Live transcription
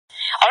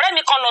ọ̀rẹ́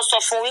mi kan lọ sọ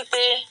fún wí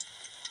pé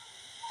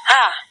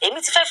èmi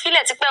ti fẹ́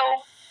filẹ̀ tipẹ́ o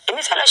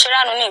èmi fẹ́ lọ ṣe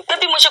ránu ní pé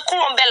bí mo ṣe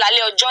kúrò ńbẹ̀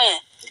lálẹ́ ọjọ́ yẹn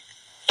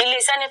ilé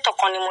sẹ́nitọ̀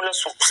kan ni mo lọ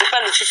sùn sí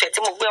pẹ̀lú fífẹ́ tí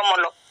mo gbé ọmọ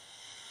lọ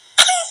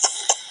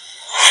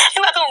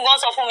nígbà tó nǹkan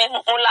sọ fún mi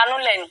mo lanú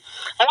lẹ́nu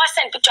mo wá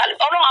send picture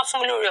Ọlọ́run á fún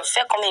mi lórí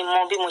ọ̀fẹ́ kan mi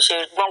mọ bí mo ṣe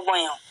gbọ́ngbọ́n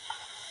yẹn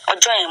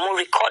ọjọ́ yẹn mo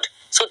record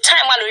so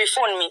time wà lórí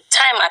phone mi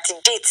time àti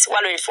date wà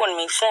lórí phone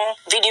mi fún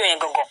fídíò yẹn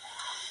gangan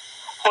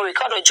mo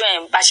record ọjọ́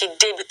yẹn bá ṣe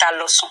dé ibi tá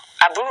lọ sùn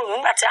àbúrò mi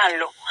nígbà tí à ń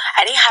lọ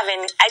I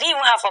didn't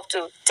even have up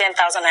to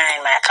 10,000 naira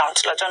in my account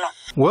lọ́jọ́ náà.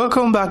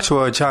 Welcome back to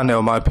our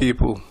channel, my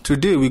people.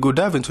 Today we go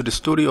dive into the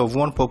story of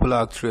one popular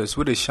actress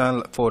wey dey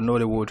shine for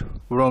Nollywood,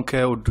 Ronke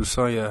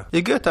Odusanya.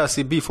 E get as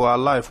e be for her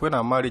life when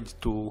her marriage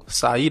to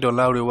Saheed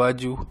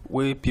Olarewaju,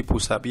 wey people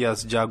sabi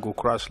as Jago,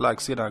 crash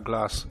like say na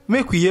glass.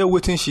 Make we hear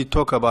wetin she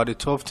talk about the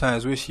tough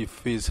times wey she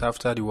face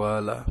after the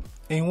wahala.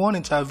 In one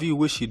interview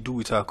wey she do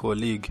with her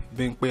colleague,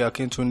 Bimpe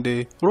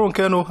Akintunde,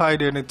 Ronke no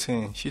hide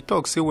anything. She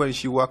talk say when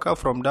she waka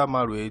from that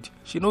marriage,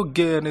 she no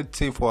get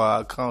anything for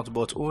her account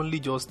but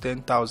only just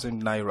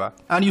 10,000 naira.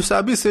 And you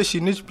sabi say she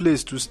need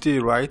place to stay,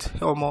 right?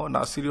 Omo,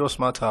 na serious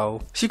matter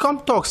o. She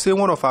come talk say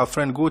one of her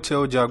friend go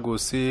tell Jago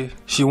say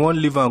she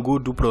wan leave and go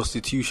do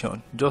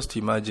prostitution. Just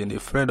imagine, a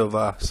friend of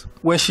hers.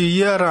 When she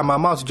hear am, her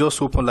mouth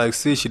just open like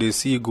say she dey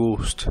see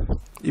ghost.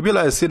 E be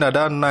like say na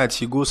that night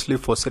she go sleep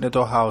for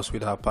senator house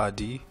with her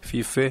paddy,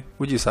 Fife,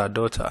 which is her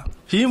daughter.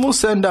 He even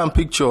send am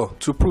picture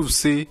to prove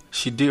say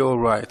she dey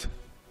alright.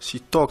 She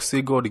talk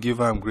say God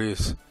give am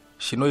grace.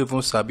 She no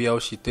even sabi how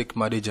she take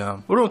manage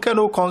am. Ronke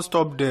no come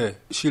stop there.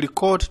 She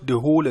record the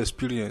whole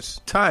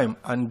experience. Time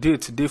and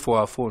date dey for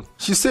her phone.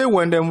 She say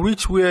when dem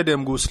reach where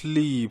dem go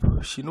sleep,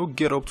 she no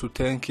get up to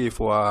 10k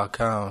for her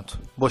account.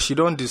 But she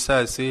don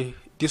decide say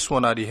this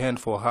one at the end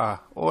for her.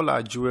 All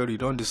her jewelry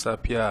don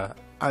disappear.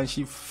 And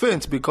she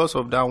faint because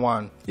of that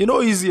one. E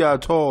no easy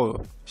at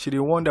all. She dey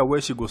wonder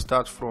where she go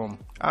start from.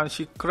 And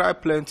she cry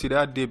plenty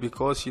that day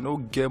because she no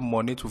get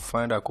money to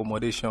find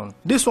accommodation.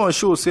 This one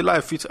show say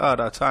life fit hard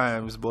at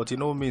times, but e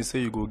no mean say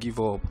you go give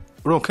up.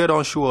 Ronke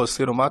don show us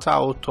say no matter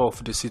how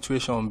tough the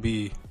situation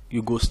be,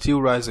 you go still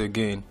rise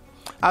again.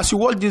 As you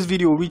watch this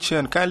video reach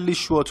end, kindly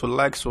sure to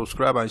like,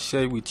 subscribe and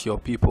share it with your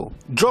people.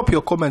 Drop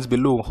your comments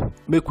below.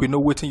 Make we know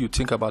wetin you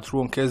think about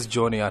Ronke's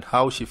journey and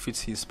how she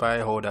fits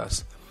inspire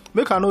others.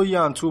 Make I no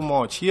yarn too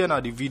much. Here na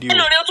the video.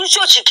 Hello, they too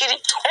show chikiri.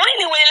 Only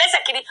ni we lese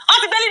kiri. On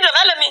ti belly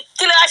develop me.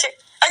 Kile ase.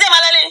 Eje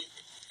malale.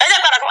 Eje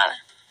para ko mala.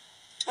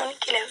 Oni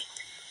kile wi.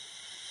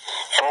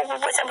 E mo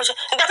bo se bo se.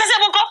 Nda se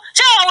bo ko.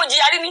 Se wa wo ji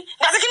ari ni.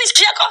 Nda se kini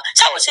ki ko.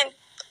 Se wo se.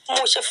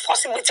 Mo se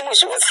force gbe ti mo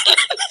se wo se.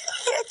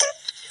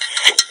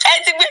 E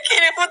ti gbe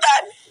kiri puta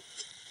ni.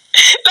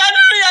 La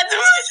do ya ti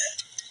mo se.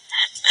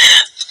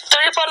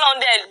 Torí po lo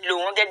nde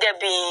lo won gẹ́gẹ́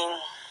bí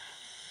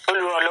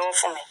olùrànlọ́wọ́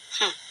fún mi.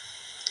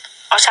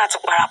 Ọṣà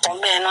tún parapọ̀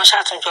bẹ́ẹ̀ náà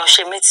ṣàtúnjọ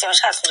ṣe mítí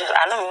ọṣà tún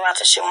àánú mi wá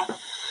tún ṣe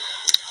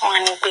wọ́n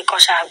ní pé kọ́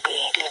ṣàgbé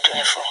lẹ́dùn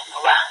ẹ̀ fún mi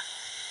bá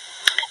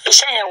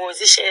iṣẹ́ yẹn wò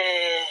ti ṣe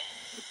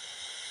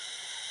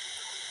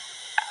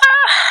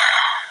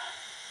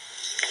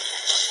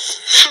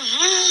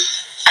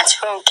àti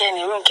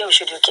Ronke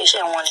òṣèlú kí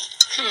iṣẹ́ wọn ni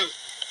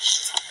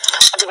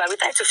wọ́n ti gbàgbé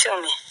táìtù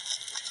fíìmù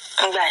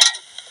nígbà yẹn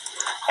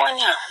wọ́n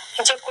ní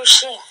ẹ jẹ́ kó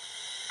ṣe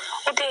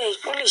ó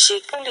lè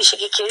ṣe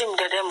kékeré mi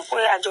dáadáa mọ̀ pé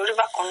àjọ orí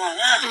bákan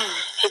náà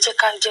ẹ jẹ́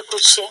ká jẹ́ kó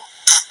ṣe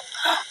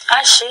á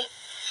ṣe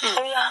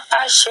bóyá á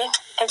ṣe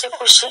ẹ jẹ́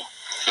kó ṣe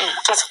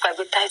wọ́n ti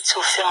gbàgbé táìtì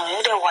òfin ọ̀hún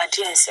ó dẹ̀ wá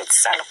díẹ̀ sí ti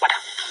sálọ padà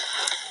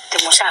tí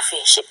mo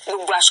ṣàfihàn ṣe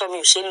gbogbo aṣọ mi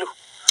ò ṣe lò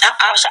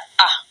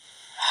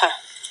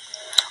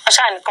wọ́n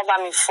ṣáà ní kọ́ bá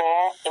mi fọ́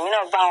èmi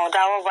náà bá wọn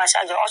dáwọ́ bá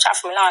ṣáàjọ wọ́n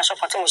ṣàfihàn mi láwọn aṣọ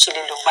kan tí mo ṣe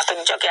lè lò gbà tó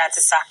ní jọ́kẹ́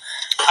àti sá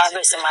àwọn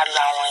abẹ́rẹ́ sí máa lo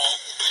àwọn yẹn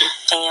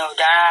ìyẹn ò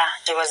dára.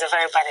 It was a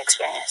very bad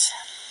experience.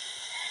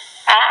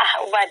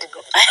 Ó bá dìgbò.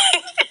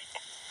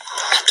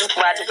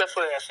 Bá dúpẹ́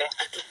fún rẹ̀ fẹ́.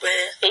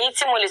 Èyí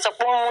tí mo lè sọ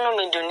pé ó múnú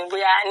mi dùn ní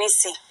bóyá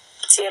nísìn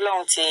tí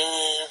Ọlọ́run ti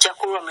jẹ́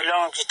kó rọ̀ mí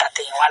lọ́rùn ju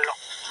tàtẹ̀yìnwá lọ.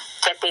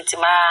 Jẹ́ pé tí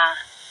máa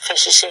fẹ́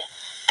ṣiṣẹ́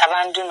tá bá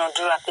ń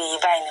dúnàdúrà pé iye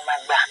báyìí ni màá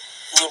gbà,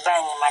 iye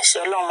báyìí ni màá ṣe.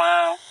 Ọlọ́run máa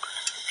ń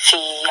fi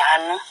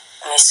àánú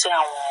mi sí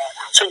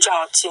sójú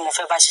àwọn tí mo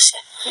fẹ́ bá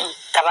ṣiṣẹ́.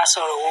 Tá bá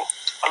sọ̀rọ̀ owó,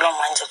 Ọlọ́run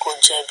máa ń jẹ́ kó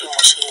jẹ́ bí mo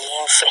ṣe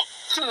ń fẹ́.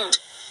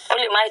 Ó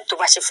lè má tó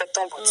bá ṣe fẹ́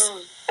tán but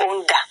ó ń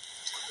dà.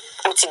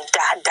 Ó ti ó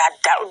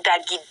dá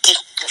gidi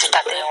ju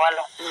tàtẹ̀yìnwá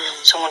lọ.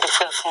 So mo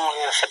dúpẹ́ fún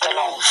ìrẹ̀fẹ́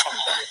tọ́lọ́run fún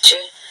mi.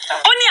 Ó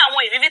ní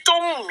àwọn ìrírí tó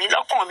wù mí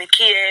lọ́kàn mi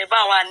kí ẹ bá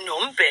wa nà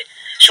ń bẹ̀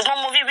ṣùgbọ́n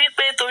mo rí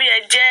wípé torí ẹ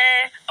jẹ́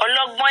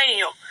ọlọ́gbọ́n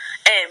èèyàn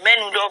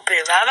mẹ́nu lọ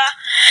bẹ̀ rárá.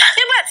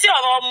 Nígbà tí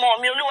ọ̀rọ̀ ọmọ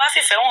mi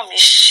Olúwafífẹ́hàn mi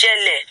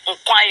ṣẹlẹ̀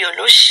nǹkan ayọ̀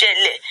ló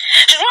ṣẹlẹ̀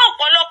ṣùgbọ́n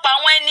ọ̀pọ̀lọpọ̀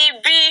àwọn ẹni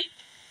bí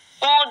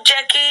wọ́n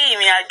jẹ́ kí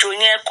ìrìn àjò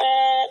yẹn kó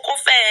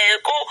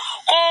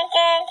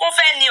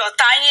fẹ́ ní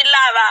ọ̀tá yín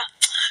lára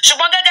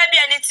ṣùgbọ́n gẹ́gẹ́ bí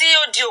ẹni tí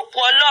ó di òkú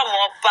Ọlọ́run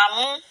ọba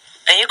mú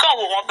ẹ̀yin kàn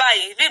wò wọ́n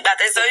báyìí bí ìgbà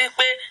tẹ́ sọ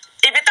wípé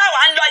ibi táwa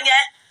ń lọ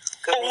yẹn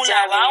òun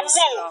làwa ń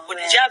wò kò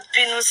ní já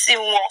bínú sí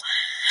wọn.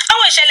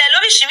 Àwọn ìṣẹ̀lẹ̀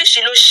lóríṣiríṣi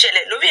ló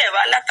ṣẹlẹ̀ lórí ẹ̀rọ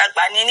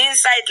alátagbà ní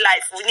inside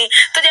life ní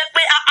tó jẹ́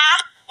pé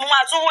mo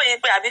máa tún wòye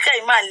pé àbíkẹ́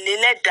yìí máa lé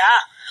lẹ́dàá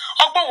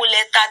ọgbọ́n wo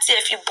lẹ́ta tí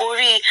ẹ fi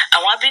borí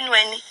àwọn abínú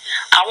ẹni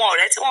àwọn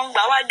ọ̀rẹ́ tí wọ́n ń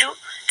gbà wájú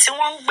tí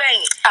wọ́n ń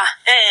gbẹ̀yìn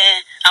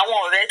àwọn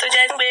ọ̀rẹ́ tó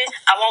jẹ́ pé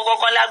àwọn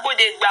gangan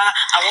lágbóde gba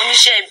àwọn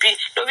oníṣẹ́ ibi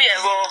lórí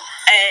ẹ̀rọ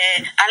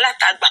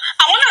alátagbà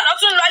àwọn náà lọ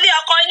tún lọlé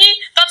ọkọ yín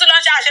tó tún lọ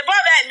ṣe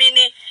àṣebọ́ọ̀rẹ́ mi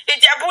ni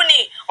Ìjẹ̀bú ni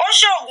ó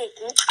ṣoògùn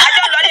kú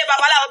àjọ lọlé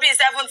babaláwo bíi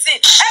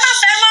 17 ẹ má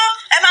fẹ́ mọ́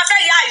ẹ má fẹ́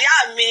ya ìyá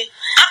mi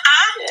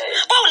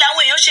báwo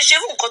làwọn èèyàn ṣe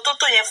ṣerú nǹkan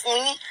tó yẹn fún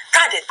yín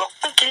káàdì gbọ́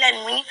ń kí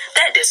lẹ́nu yín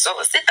tẹ́ẹ̀dẹ̀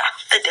sọ̀rọ̀ síta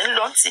tẹ́ẹ̀dẹ̀ ń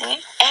lọ sí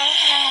yín.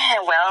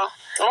 Well,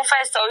 mo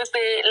fẹ́ sọ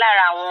wípé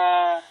lára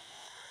àwọn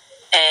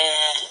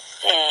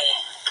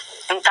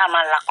n tá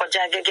máa là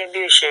kọjá gẹ́gẹ́ bí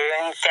òṣèré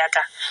ní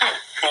tíátà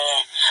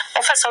nìyẹn mo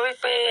fẹ́ sọ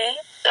wípé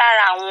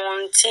lára àwọn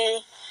ohun tí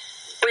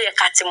ó yẹ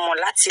ká ti mọ̀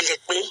láti lè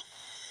pé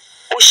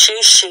ó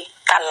ṣeé ṣe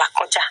ká là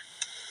kọjá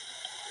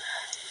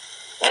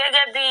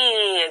gẹ́gẹ́ bí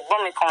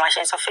ẹ̀gbọ́n mi kan wá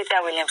ṣe ń sọ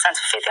Faithia Williams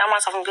àti Faithia máa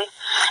sọ fún mi pé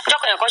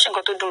ìjọkọ̀ yẹn kan ṣe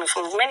nǹkan tó dùn mí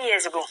fún mi many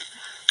years ago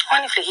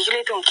wọ́n ní Flèkì kí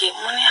ló dùn kí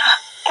mo ní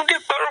ó dé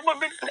pẹ̀rọ mọ́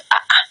mi ní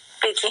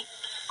Flèkì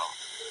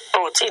ó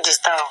tí ì di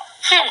star ó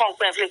kàn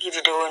pé Flèkì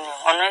dìdòwò ni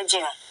ọ̀nà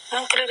ẹ̀jìn o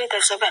wọ́n kí ló dé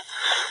tẹ̀sán bẹ́ẹ̀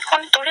wọ́n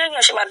nítorí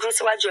èèyàn ṣe máa dúró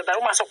síwájú ẹ̀ báyìí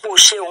ó máa sọ pé ó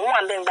ṣe òun wà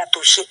ń bẹ́ẹ̀ ń gbà tó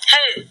ṣe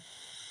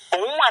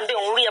òun wà ń bẹ́ẹ̀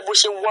òun rí ẹ bó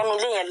ṣe wọnú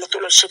ilé yẹn lọ tó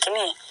lọ ṣe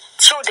kínní yẹn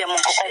tí ó dẹ̀ mọ̀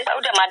kankan gbà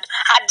ó dẹ̀ máa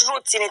adúró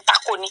ti ni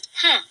tako ni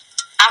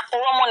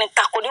àpòrọ́mọ́ ni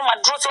tako ni ó máa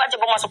dúró síwájú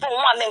ẹ̀ bọ́ máa sọ pé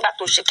òun wà ń bẹ́ẹ̀ ń gbà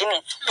tó ṣe kínní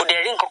kò dẹ̀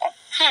rí nǹkan kan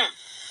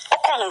ó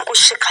kàn ń kó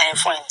ṣe kàyẹn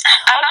fún ẹ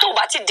àwọn tó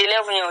bá ti dé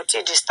level yẹn ò tí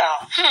ì di star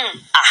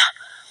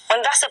when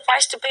that's a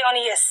price to pay on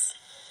yes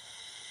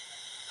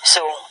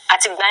so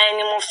àti gbà yẹn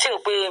ni mo feel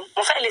pé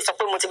mo fẹ́ lè sọ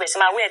pé mo ti bẹ̀rẹ̀ sí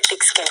máa wear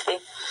thick skin pé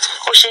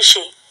ó ṣeé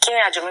ṣe kí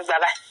ìrìn àjò mi gbà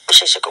báyìí ó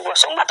ṣeé ṣe kó gbọ́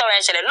so ń gbàtọ̀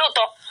rẹ̀ ṣẹlẹ̀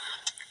lóòótọ́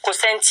kò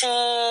sẹ́ńtì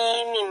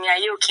mímí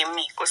ayé òkè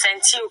mi kò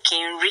sẹ́ńtì òkè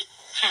ń rí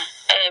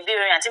bí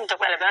orin àti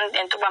ìtọ́pẹ́ àlẹ́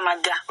ẹni tó bá máa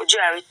ga ojú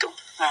àárí tó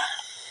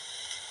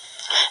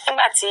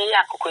nígbà tí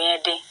àkókò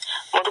yẹn dé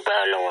mo dúpẹ́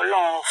lọ́wọ́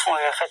Ọlọ́run fún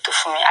ọ̀rẹ́ ọ̀fẹ́ tó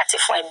fún mi àti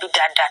fún ẹbí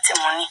dáadáa tí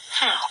mo ní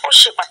ó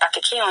ṣe pàtàkì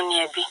kéèyàn ní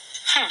ẹbí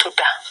tó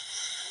dáa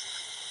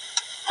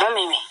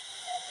mọ́mì mi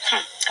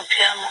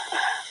abiyamọ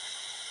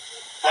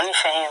mo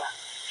nífẹ̀ẹ́ yín o.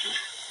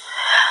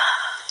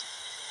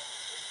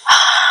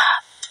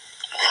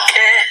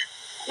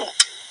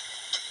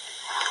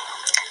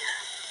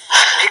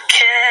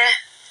 Bíkẹ́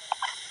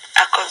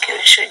akọkẹ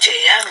oṣooṣe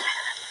ìyá mi.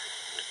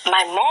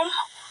 My mom,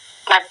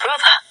 my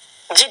brother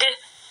Jídé,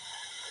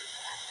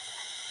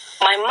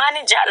 my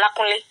manager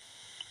Lákúnlé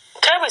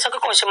tẹ́lẹ̀ sọ pé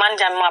kò ń ṣe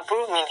manager mi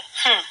àbúrò mi ni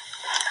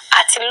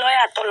àti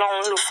lọ́ọ̀yà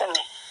tọ́lọ́run lò fún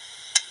mi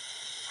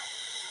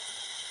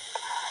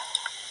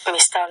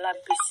Mr.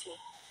 Olabisi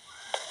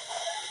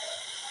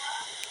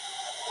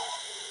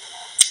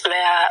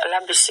lọ́ọ̀yà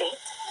Olabisi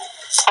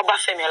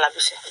Ọbáfẹ́mi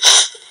Olabisi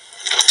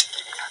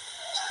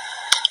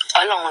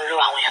Ọlọ́run lò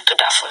àwọn èèyàn tó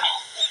dáa fún mi.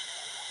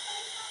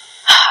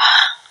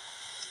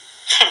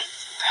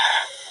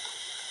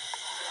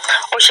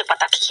 Ó ṣe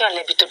pàtàkì kí èèyàn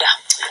lẹ́bi tó dáa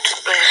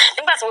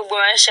nígbà tí gbogbo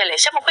ẹ̀ ń ṣẹlẹ̀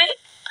ṣé mo pé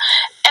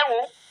ẹ wo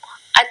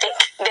I think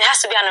there has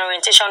to be an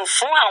orientation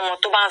fún àwọn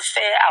tó bá ń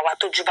fẹ́ àwa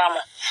tó jù bá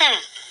mọ̀.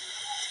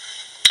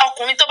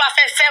 Ọkùnrin tó bá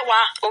fẹ́ fẹ́ wa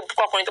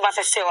ọkùnrin tó bá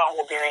fẹ́ fẹ́ wa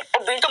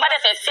obìnrin tó bá dẹ̀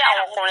fẹ́ fẹ́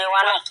àwọn ọkùnrin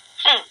wa náà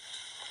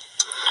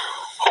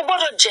ó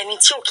gbọ́dọ̀ jẹ́ni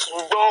tí ò kì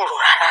í gbọ́ ọ̀rọ̀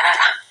rárá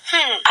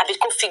àbí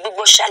kó fi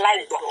gbogbo ṣaláì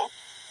gbọ́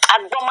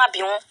agbọ́n má bí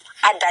wọn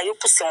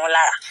adàyókù sí wọn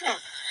lára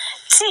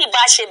tí ì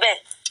bá ṣe bẹ́ẹ̀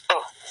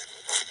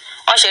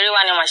wọ́n ṣeré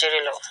wá ní wọ́n ṣeré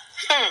lọ.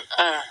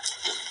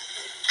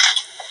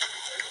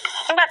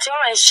 Nígbà tí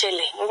ọ̀rọ̀ ń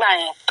ṣẹlẹ̀ nígbà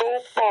yẹn tó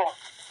pọ̀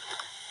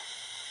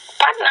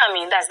partner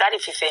mi that's Daddy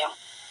Fífẹ́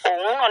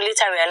òun náà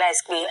later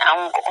realize pé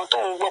àwọn kankan tó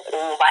ń gbọ́ kò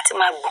ń bá ti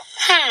máa gbọ́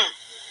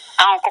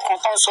àwọn kankan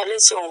tó ń sọ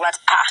létí òun bá ti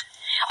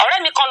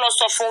ọ̀rẹ́ mi kan lọ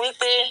sọ fún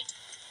wípé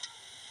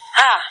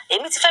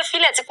èmi ti fẹ́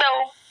filẹ̀ tipẹ́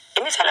o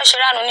èmi fẹ́ lọ ṣe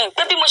ránu ní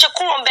pé bí mo ṣe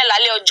kúrò ń bẹ̀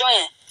lálẹ́ ọjọ́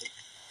yẹn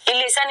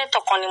ilé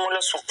sẹ́nitọ̀ kan ni mo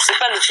lọ sùn sí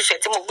pẹ̀lú Fífẹ́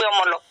tí mo gbé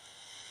ọmọ lọ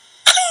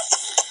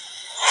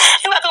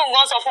nígbà tó ń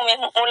gan sọ fún mi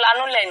mo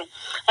lanú lẹ́nu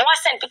mo wá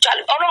send picture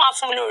Ọlọ́run á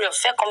fún mi lórí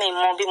ọ̀fẹ́ kan mi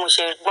mọ bí mo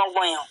ṣe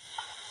gbọ́ngbọ́n yẹn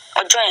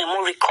ọjọ́ yẹn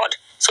mo record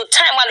so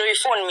time wà lórí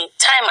phone mi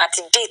time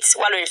àti date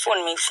wà lórí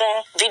phone mi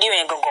fún fídíò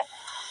yẹn gangan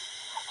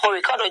mo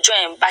record ọjọ́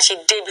yẹn bá ṣe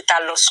dé ibi tá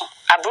lọ sùn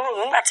àbúrò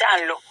mi nígbà tí à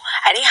ń lọ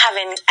I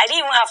didn't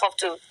even have up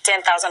to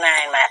 10,000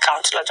 naira in my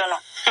account lọ́jọ́ náà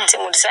tí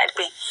mo decide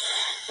pé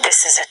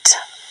this is it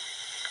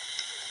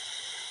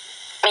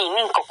mi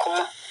ní nǹkan kan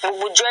mọ́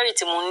gbogbo jewelry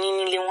tí mo ní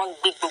nílé wọn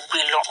gbé gbogbo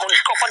lọ mo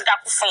kọ́kọ́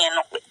dákú fún yẹn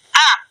náà pé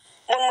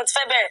mo ti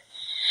fẹ́ bẹ̀rẹ̀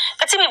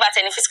pé tí mi bá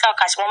tẹ̀ ní fiscal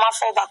cash mo máa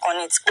fall back on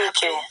it pé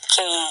kí n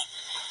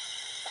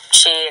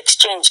ṣe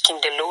exchange kí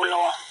n dẹ̀ lówó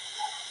lọ́wọ́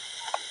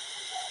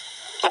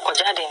mo kọ̀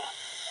jáde ni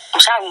mo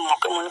ṣáà mọ̀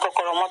pé mo ní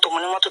kọ́kọ́rọ́ mọ́tò mo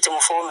ní mọ́tò tí mo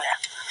fọwọ́ mi rà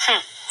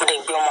mo lè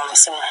gbé ọmọ mi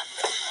sínú ẹ̀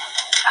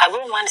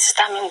àbúrò mi wá ní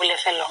sísá mi ń bolẹ̀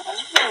fẹ́ lọ mo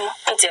ní mímọ́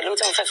ní tiẹ̀ lówó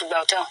tí mo fẹ́ fi gba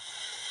hòtẹ́ẹ̀lì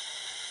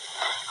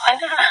wọn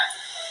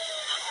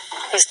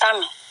ní sísá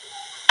mi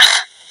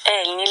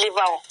ní ilé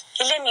bá wọ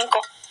ilé mi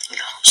ńkọ́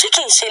ṣé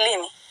kì í ṣe ilé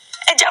mi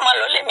ẹ já máa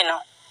lọ lé mi náà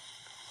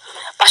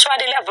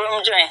pàṣẹwádélé àbúrò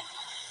mi jọ yẹn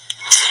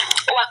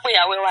ó wá pé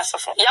ìyàwó ẹ wá sọ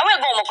fún ìyàwó ẹ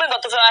gan mọ̀ pé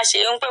nǹkan tó fẹ́ wá ṣe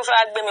ń pé ó fẹ́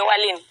wá gbé mi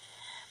wálé ni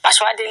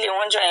Pàṣẹwá délé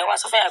wọn jọ yẹn wá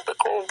sọ fún yà pé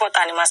kó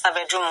bọ́ta ní master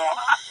bedroom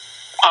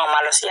àwọn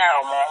máa lọ sí yàrá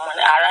ọmọ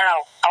rárá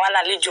o àwa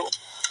lálejò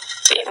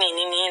pé mi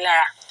ní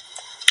lára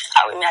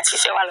àwọn èmi àti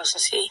ìfẹ́ wà lọ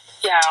sùn sí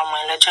yàrá ọmọ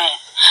ẹ̀ lọ́jọ́ yẹn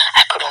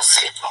I couldn't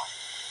sleep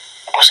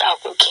ó ṣáà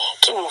pé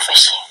kí mo fẹ́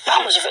ṣe báwo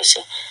mo ṣe fẹ́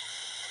ṣe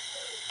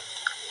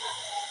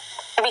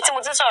ibi tí mo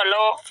ti sọ̀rọ̀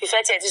lọ́wọ́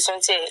fífẹ́ tiẹ̀ ti sùn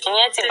tiẹ̀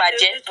ìyẹn ti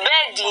bàjẹ́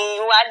bẹ́ẹ̀dì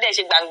wa dẹ̀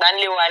ṣe gbàngbà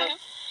ńlé wa ni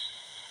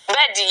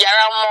bẹ́ẹ̀dì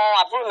yàrá ọmọ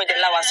àbúrò mi dẹ̀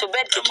la wà so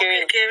bẹ́ẹ̀dì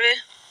kékeré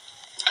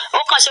ó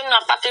kàn ṣe nínú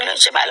apá kí ló ń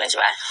ṣe báyìí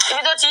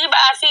ibi tó ti yí bá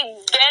a fi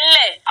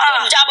gbẹ́ńlẹ̀ ó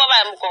jábọ́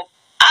báyìí mo kàn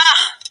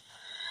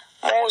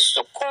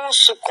mo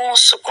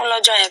sunkún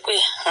lọ́jọ́ yẹn pé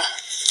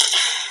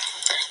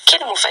kí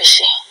ni mo fẹ́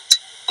ṣe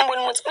níbo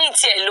ni mo ní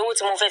tiẹ̀ lówó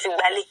tí mo fẹ́ fi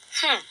gbalé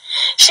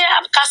ṣé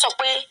ká sọ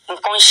pé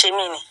nǹkan ń ṣe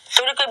mí ni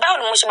torí pé báwo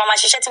ni mo ṣe máa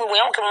ṣiṣẹ́ tí gbogbo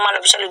yẹn wọ́n kí mo máa lọ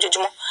bíṣẹ́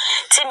lójoojúmọ́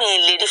tí mi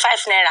lè rí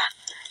 5 naira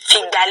fi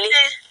gbalé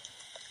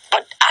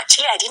but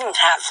actually I didn't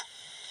have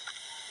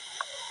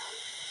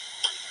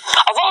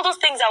of all those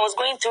things I was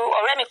going through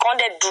ọ̀rẹ́ mi kan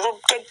dẹ̀ dúró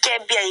gẹ́gẹ́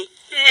bí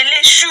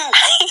eléṣù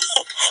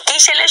kì í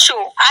ṣe eléṣù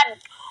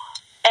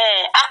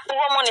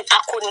àpòwọ́ mọ́ ni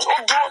tako ni ó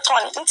dúró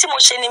tán ni tí mo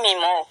ṣe ní mi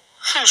mọ́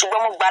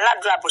ṣùgbọ́n mo gbà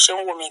ládùúrà bó ṣe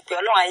ń wò mí pé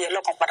Ọlọ́run ayé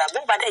lọ́kàn padà bó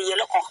bá dẹ̀ yẹ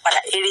lọ́kàn padà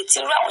èrè tí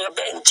irú àwọn èèyàn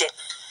bẹ́ẹ̀ ń jẹ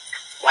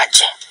wá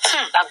jẹ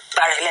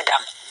lágbára Ẹlẹ́dàá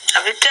mi.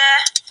 Àbíkẹ́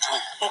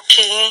mo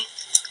kì í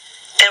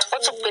ó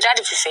tún pe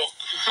dáàdì fífẹ́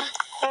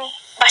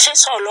bá ṣe ń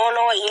sọ̀rọ̀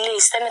lọ́wọ́lọ́wọ́ ilé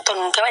sẹ́nitọ̀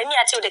nù kẹwàá èmi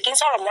àti òde kí n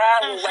sọ̀rọ̀ mọ́ra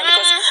gbogbo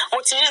because mo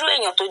ti rírú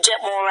èèyàn tó jẹ́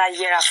mo ra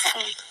yẹra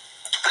fún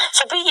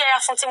so bí yẹra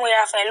fún tí mo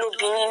yẹra fún ẹ ló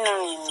bí nínú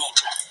mi.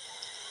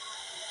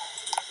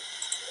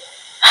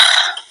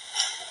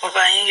 mo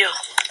bá yín yọ̀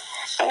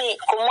mi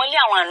kò mọlé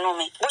àwọn àna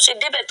mi bó ṣe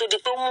débẹ̀ tó di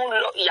pé ó mú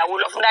ìyàwó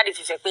lọ fún dáàdì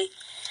fífẹ́ pé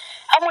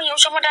ọmọ yẹn ó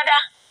ṣọmọ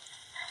dáadáa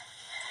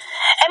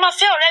ẹ máa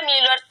fẹ́ ọ̀rẹ́ mi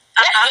lọ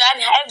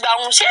ẹgbà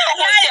òun ṣé òun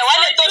tiẹ̀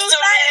wálé tó sí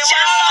orin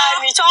máa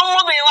ní tí wọ́n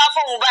mọ́bìnrin wá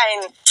fóun báyìí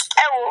ni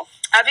ẹ wo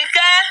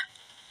Àbíkẹ́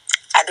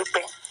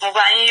àdúpẹ́ mo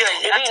bá yín yọ̀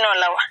ibi náà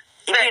la wà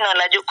ibi náà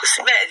la jókòó sí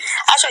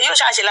aṣọ yóò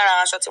ṣàṣe lára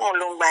aṣọ tí mo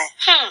ló ń gbà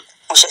yẹn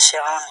mo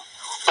ṣẹ̀ṣẹ̀ rán ni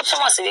ó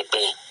túmọ̀ sí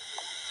wípé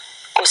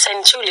kò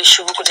sẹ́ni tí ò lè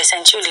ṣubú kò dẹ̀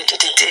sẹ́ni tí ò lè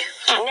dìde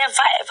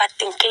never ever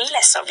think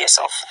less of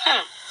yourself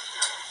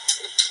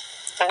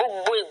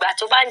gbogbo ìgbà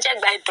tó bá ń jẹ́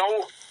ìgbà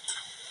ìdánwò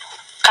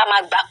ká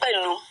máa gbà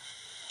pẹ̀lú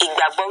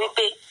ìgbàgbọ́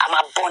wípé a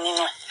máa bọ́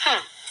nínú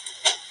ẹ̀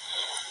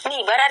ní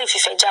ìbádàdì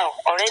fífẹ́ já o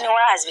ọ̀rẹ́ ni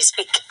wá as we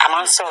speak a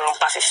máa ń sọ̀rọ̀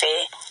nípa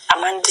fífẹ́ a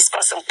máa ń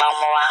discuss nípa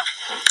ọmọ wa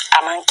a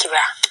máa ń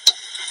kíra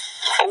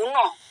òun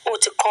náà ó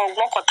ti kọ́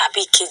ọgbọ́n kan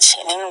tàbí ìkejì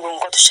nínú gbogbo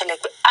nǹkan tó ṣẹlẹ̀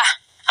pé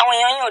àwọn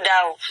èèyàn yóò dá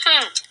o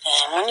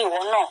mo ní ìwọ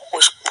náà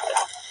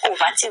ò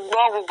bá ti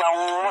gbọ́ gbogbo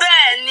àwọn ọmọ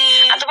bẹ́ẹ̀ ni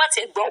àti bá ti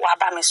gbọ́ wàá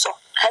bá mi sọ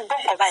mo gbọ́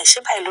nǹkan báyìí ṣé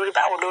báyìí lórí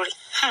báwo lórí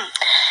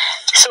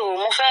so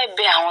mo fẹ́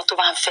bẹ̀ àwọn tó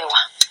bá ń fẹ́ wa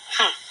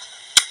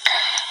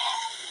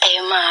ẹ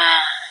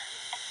máa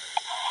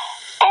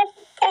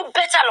ó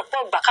bẹ́tà lọ́pọ̀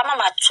ìgbà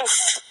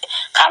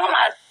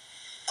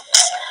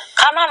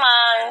ká má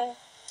máa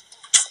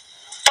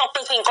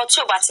tọpinpin nǹkan tí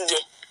ò bá ti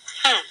yẹ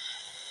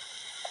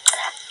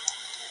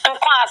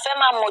nǹkan àfẹ́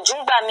máa mọ̀jú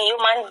gbà mí yóò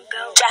máa ń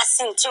já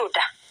sí tí ò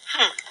dá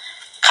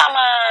ká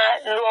máa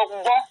lo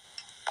ọgbọ́n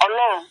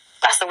Ọlọ́run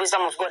that's the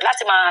wisdom of God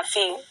láti máa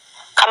fi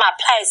ká máa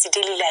apply sí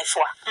daily life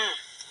wa.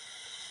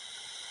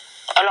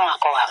 Ọlọ́run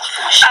àkọ́wà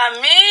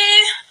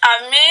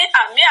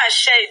àmín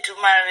àṣẹ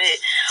Ìdùmarè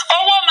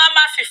owó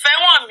màmá fìfẹ́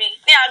wọ̀n mí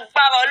ní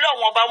agbára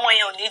Ọlọ́run ọba ọmọ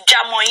yẹn ò ní já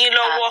mọ́ yín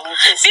lọ́wọ́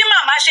bí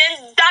màmá ṣe ń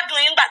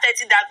gbádùn yín gbà tẹ́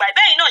ti dàgbà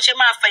bẹ́ẹ̀ náà ṣe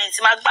máa fẹ̀yìntì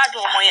máa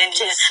gbádùn ọmọ yẹn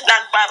nìyẹn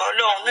lágbára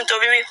Ọlọ́run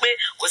nítorí wípé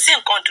kò sí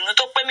nǹkan dùnú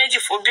tó pé méjì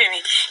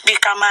fóbìnrin bí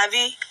ká máa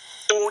rí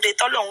oore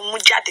tọ́lọ́run mú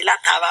jáde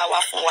látara wa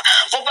fún wa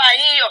mo bá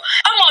yín yọ̀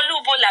ọmọ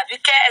olúbo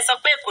làbíkẹ́ ẹ sọ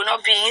pé Èkó náà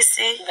bí yín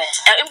sí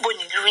níbo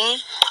nílùú yín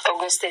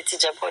Ogun State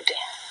Ìjẹ̀bú-Òde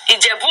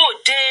Ìjẹ̀bú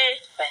Òde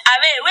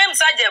ààrẹ ìwé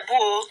ìmùsọ̀jẹ̀bú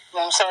o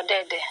mo ń sọ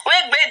dẹ́dẹ̀ wé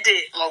gbèdè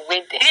mo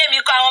gbèdè iye mi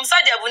kọ àwọn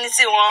ìmùsọ̀jẹ̀bú ní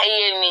tiwọn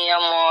iye mi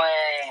ọmọ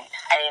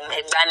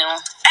Ẹ̀gbá ni wọn.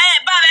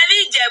 bá rẹ rí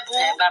Ìjẹ̀bú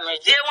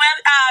iye wọn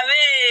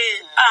ààrẹ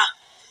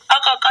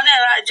ọkọ̀ kan náà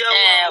rájọ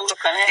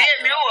iye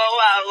mi wọ̀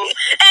wá o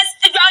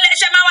ìgbà ọlẹ́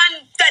ṣe máa wá ń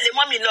tẹ̀lé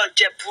mọ́mì lọ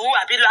Ìjẹ̀bú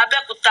àbí lọ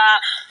Abẹ́òkúta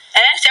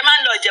ṣe máa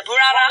ń lọ Ìjẹ̀bú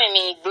rárá. mọ́mì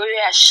mi ìgbórí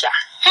àṣà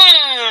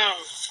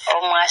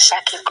ọmọ àṣà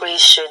kíkó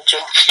ìṣojú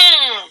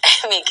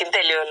mi kì í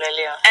tẹ̀lé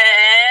ọlọ́lẹ́ o.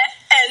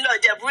 ẹ lọ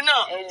Ìjẹ̀bú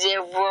náà.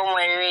 Ìjẹ̀bú ọmọ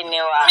eré ni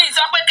wa. mi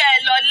sọ pé ká ẹ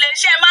lọ lé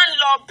ṣé ẹ máa ń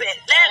lọ bẹ̀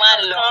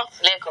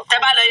lẹ́ẹ̀kọ̀ọ̀kan tẹ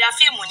bá lọ ya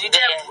fíìmù ní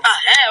Ìjẹ̀bú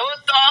ó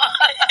tán.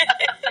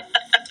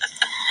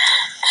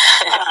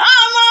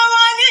 ọmọ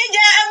wọn ní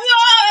Ìjẹ̀bú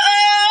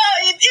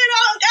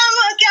ìbírọ̀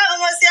kámọ́ kí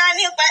ọmọ sí a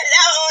ní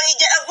pẹ̀lẹ́ o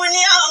Ìjẹ̀bú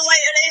ní ọmọ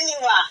eré ni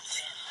wa.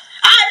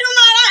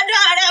 adúmọ̀ràdún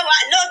àrẹwà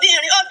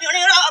lóbìnrin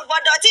obìnrin rọ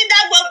gbọ́dọ̀ tí dá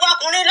gbogbo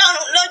ọkùnrin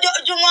lọ́rùn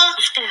lójoojúmọ́.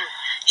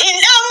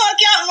 ilé ọmọ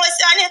kí ọmọ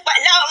sí a ní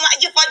pẹ̀lẹ́ ọmọ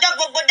àjífọjọ́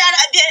gbogbo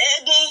dára bí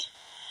eégún.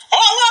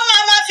 owó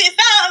màmá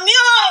fìfẹ́ mi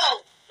o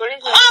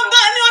ọba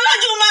mi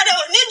Olódùmarè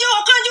ò níjó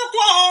kánjú kú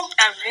òun.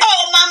 ó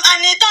màmá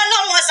ní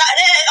tọ́lọ́mọ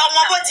sàré ọmọ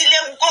bó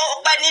tilẹ̀ wù kó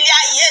pẹ́ nílé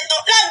ayé tó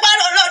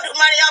lágbára Olódùmarè.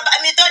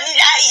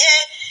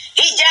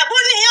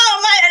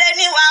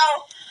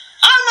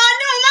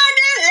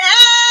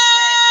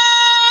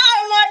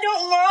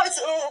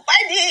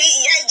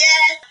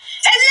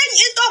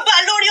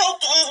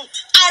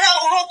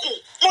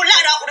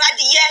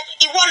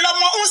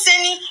 ṣe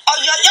ni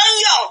ọ̀yọ̀yọ̀ ń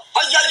yọ̀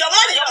ọ̀yọ̀yọ̀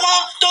má yọ̀ mọ́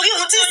torí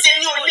ohun tí ń ṣe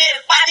ni ò lè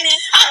pa ni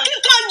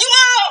akíkanjú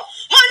ọ́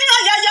mo ní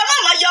ọ̀yọ̀yọ̀ má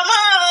má yọ̀ mọ́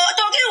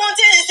torí ohun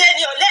tí ń ṣe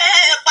ni ò lè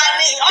pa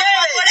ni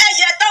ọmọ rẹ̀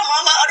yẹ tọmọ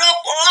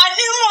mọ̀rọ̀kọ̀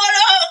àní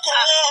mọ̀rọ̀kọ̀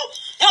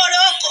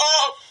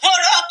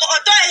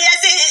tó ẹyẹ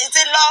sí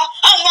ti lọ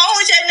ọmọ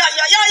òun ṣe ni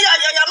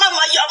ọ̀yọ̀yọ̀ má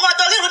má yọ̀ mọ́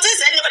torí ohun tí ń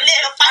ṣe ni ò lè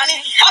pa ni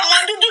ọmọ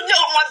dúdú lé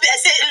ọmọ bẹ́ẹ̀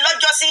sí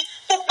lọ́jọ́ sí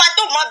pupa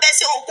tó mọ bẹ́ẹ̀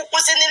sí òkúkú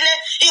sí nílé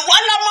ìwọ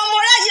lọmọ mo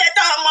ráyè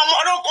tán ọmọ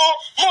mọ̀rọ̀kọ̀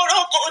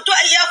tó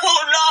ẹyẹ kó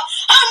lọ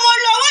ọmọ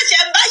olówó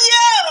ṣẹ̀ báyé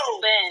o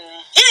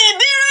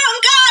ìbíràn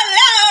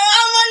kálẹ̀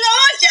ọmọ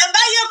olówó ṣẹ̀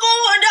báyé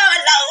kówó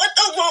dọ́là ó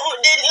tó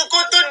gbòde ní kó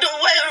tó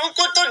dowó ẹrú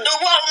kó tó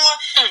dowó ọmọ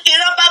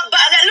ìran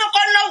bàbá rẹ ló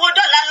kọ́ náwó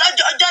dọ́là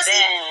lọ́jọ́ ọjọ́ sí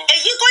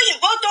èyí kó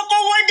òyìnbó tó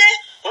kówó dé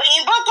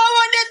òyìnbó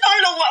kówó dé tó ń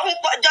lówó òun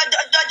pọ̀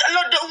jọjọjọjọ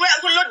lódowó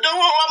ẹrú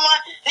lódowó ọmọ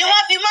ni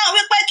wọ́n fi máa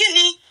wípé kí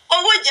ni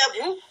owó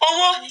jẹ̀bú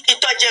owó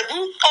ìtọ̀jẹ̀bú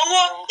owó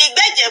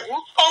ìgbẹ́jẹ̀bú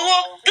owó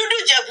dúdú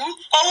jẹ̀bú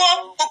owó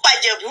pupa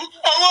jẹ̀bú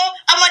owó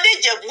ọmọdé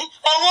jẹ̀bú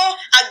owó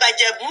àgbà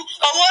jẹ̀bú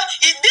owó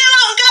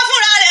ìbílẹ̀ nǹkan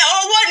fúnra rẹ̀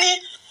owó ni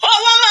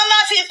owó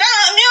máa fi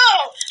fẹ́ràn mí o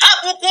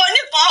àbùkù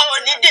oníkan ò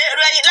ní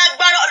dèrò ẹ̀yìn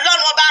lágbára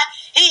ọlọ́run ọba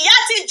ìyá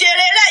ti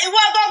jèrè rẹ̀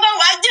ìwọ gbọ́ngàn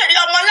wàá jèrè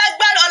ọmọ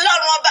lágbára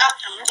ọlọ́run ọba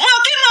mo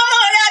kí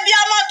mọ́mọ́ rẹ̀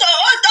abiyamọ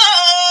tòótọ́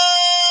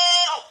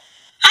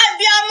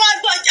abiyamọ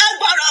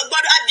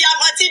gbọ̀rọ̀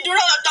abiyamọ ti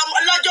dúró tọmọ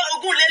lọ́jọ́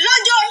ogun lè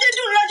lọ́jọ́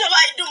onídùn lọ́jọ́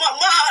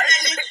àìdùnmọ̀mọ́ rẹ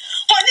ni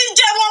kò ní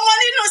jẹ́ wọn mọ́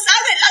nínú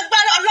sáré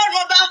lágbára ọlọ́run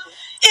ọba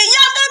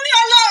ìyá tó bí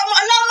ọlọ́run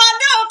ọlọ́mọ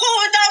abẹ́ òkú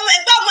ọmọ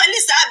ẹgbẹ́ ọmọ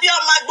elisa àbí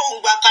ọmọ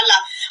agbóhùngbàkàlà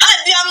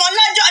abiyamọ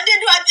lọ́jọ́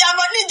dídùn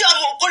abiyamọ níjọ́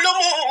mú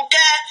kólómù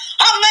kẹ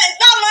ọmọ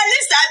ẹgbẹ́ ọmọ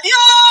elisa àbí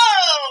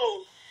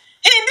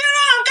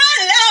ìbíràn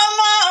kálẹ̀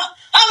ọmọ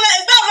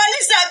ẹgbẹ́ ọmọ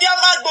elisa àbí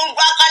ọmọ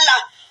agbóhùngbàkàlà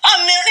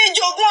ọmọ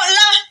erinjogún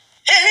ọlá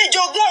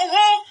erinjogún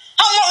owó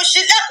ọmọ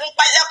òṣìlẹ̀kùn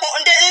pàlẹ̀kùn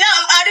ǹdẹ̀ ńlá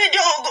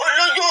àrídìí ogun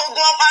lójú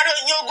ogun ọmọ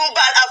aróyìn ogun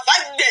bàrà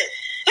fàgbẹ̀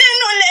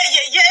nínú ilé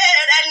yèyé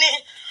rẹ ni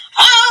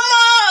ọmọ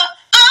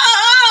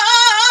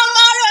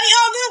aróyìn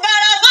ogun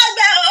bàrà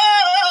fàgbẹ̀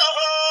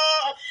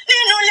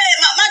nínú ilé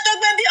màmá tó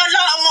gbé bí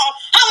ọlọ́mọ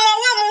ọmọ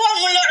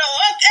wọ́mùwọ́mù lọ́rọ̀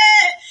òkè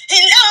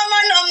ilé ọmọ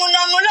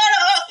nọ̀mùnọ̀mù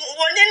lọ́rọ̀ òkun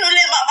wo nínú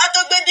ilé màmá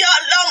tó gbé bí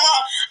ọlọ́mọ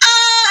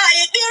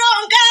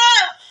ìdíròǹkà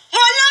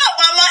mo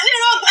lọ́ọ̀pọ̀ mọ́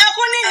nírògùn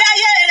ẹkún nílé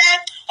ayé rẹ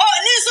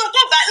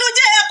onísunkún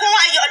bàlújẹ́ ẹkún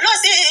ayọ̀ ló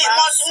sì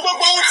mọ̀ sún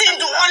gbogbo ohun tí ń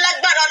dùn wọn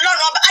lágbára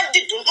ọlọ́run ọba á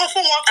dìdùn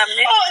fún wọn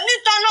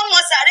onítọ́nà ọmọ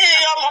sàrí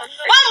ọmọ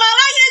wọn máa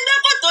wáyé gbé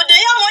kòtò dé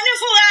yọmọ ní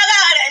fún ara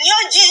rẹ̀ ní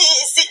ó jìn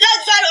sí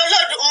lágbára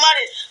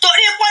Olódùmarè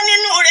torí pé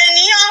nínú rẹ̀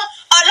níyàn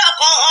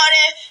ọlọ́kan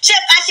rẹ̀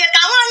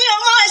ṣèkàṣèkà wọn ni ó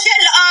máa ṣe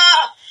lọ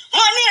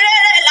mo ní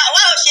rere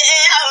làwa ò ṣe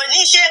a ò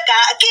ní ṣe kà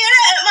kí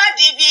rẹ̀ má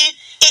dìbì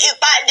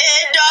ìpàdé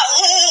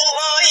dọ̀hún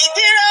o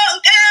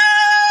ìbíròǹkẹ́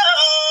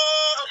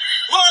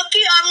mo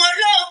kí ọmọ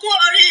olóòkú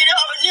oríire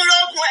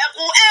onírògùn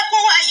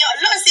ẹkún ayọ̀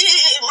ló sì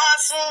mọ̀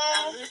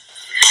sùn.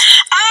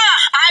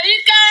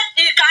 Àríkẹ́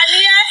ìkànnì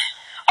ẹ́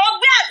ó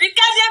gbé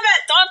Àbíkẹ́ débẹ̀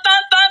tán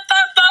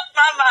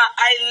mama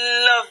I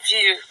love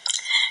you.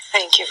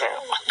 Thank you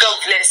very much. God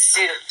bless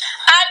you.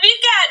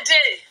 Àbíkẹ́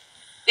Adé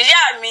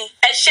ìyá mi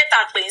ẹ ṣe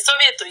tàpé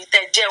sórí ètò yìí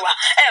tẹ́ jẹ́ wa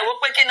ẹ wo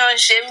pé kí náà ń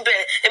ṣe ń bẹ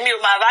èmi ò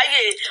máa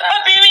ráyè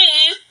obìnrin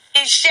yìí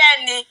iṣẹ́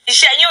ni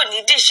iṣẹ́ yín ò ní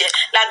dìṣẹ́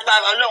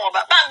lágbára Ọlọ́run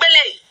ọba bá ń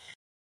gbélé yìí.